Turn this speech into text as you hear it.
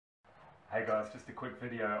Hey guys, just a quick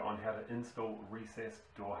video on how to install recessed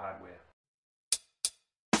door hardware.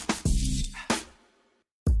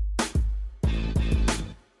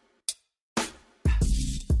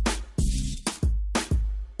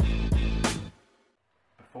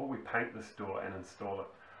 Before we paint this door and install it,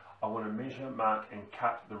 I want to measure, mark and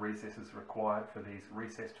cut the recesses required for these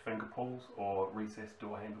recessed finger pulls or recessed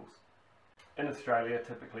door handles. In Australia,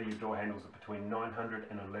 typically your door handles are between 900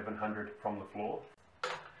 and 1100 from the floor.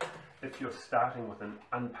 If you're starting with an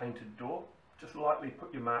unpainted door, just lightly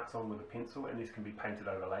put your marks on with a pencil and these can be painted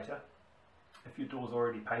over later. If your door's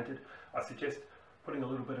already painted, I suggest putting a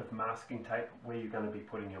little bit of masking tape where you're going to be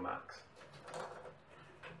putting your marks.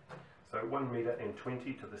 So 1 meter and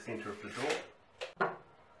 20 to the center of the door.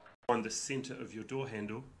 Find the center of your door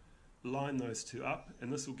handle, line those two up,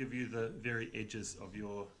 and this will give you the very edges of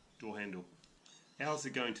your door handle. Ours are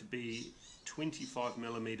going to be 25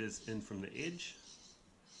 millimeters in from the edge.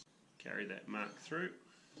 Carry that mark through.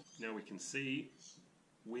 Now we can see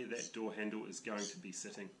where that door handle is going to be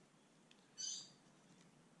sitting.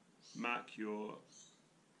 Mark your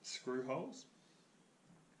screw holes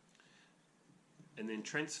and then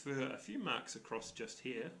transfer a few marks across just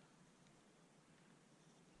here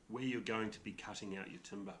where you're going to be cutting out your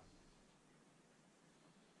timber.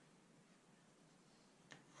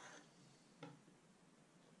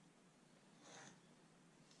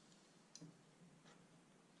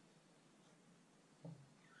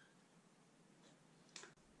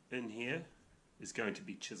 In here is going to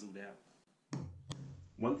be chiseled out.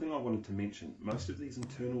 One thing I wanted to mention, most of these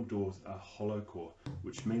internal doors are hollow core,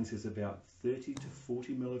 which means there's about 30 to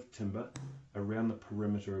 40 mil of timber around the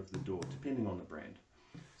perimeter of the door, depending on the brand.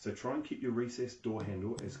 So try and keep your recessed door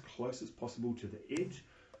handle as close as possible to the edge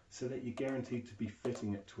so that you're guaranteed to be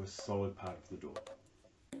fitting it to a solid part of the door.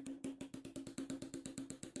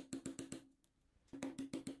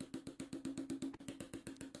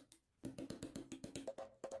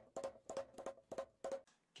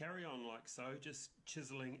 Carry on like so, just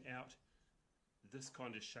chiseling out this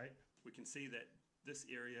kind of shape. We can see that this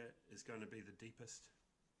area is going to be the deepest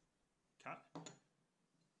cut.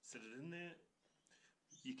 Sit it in there.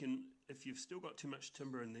 You can, if you've still got too much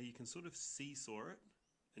timber in there, you can sort of seesaw it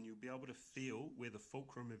and you'll be able to feel where the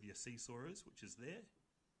fulcrum of your seesaw is, which is there.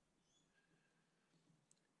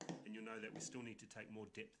 And you'll know that we still need to take more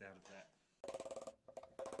depth out of that.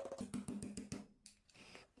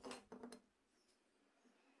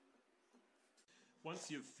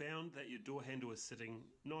 Once you've found that your door handle is sitting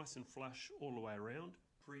nice and flush all the way around,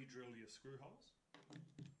 pre-drill your screw holes.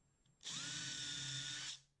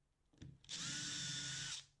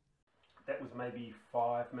 That was maybe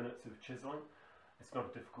 5 minutes of chiseling. It's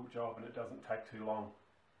not a difficult job and it doesn't take too long.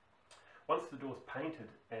 Once the door's painted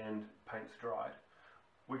and paint's dried,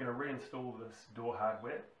 we're going to reinstall this door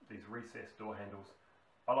hardware, these recessed door handles.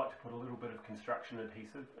 I like to put a little bit of construction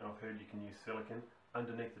adhesive, and I've heard you can use silicone,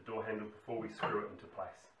 underneath the door handle before we screw it into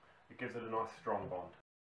place. It gives it a nice strong bond.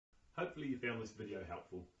 Hopefully you found this video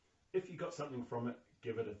helpful. If you got something from it,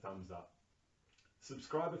 give it a thumbs up.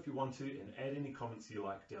 Subscribe if you want to and add any comments you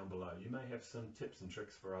like down below. You may have some tips and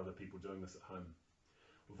tricks for other people doing this at home.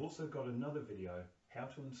 We've also got another video, how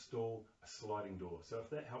to install a sliding door. So if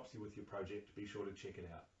that helps you with your project, be sure to check it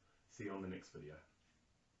out. See you on the next video.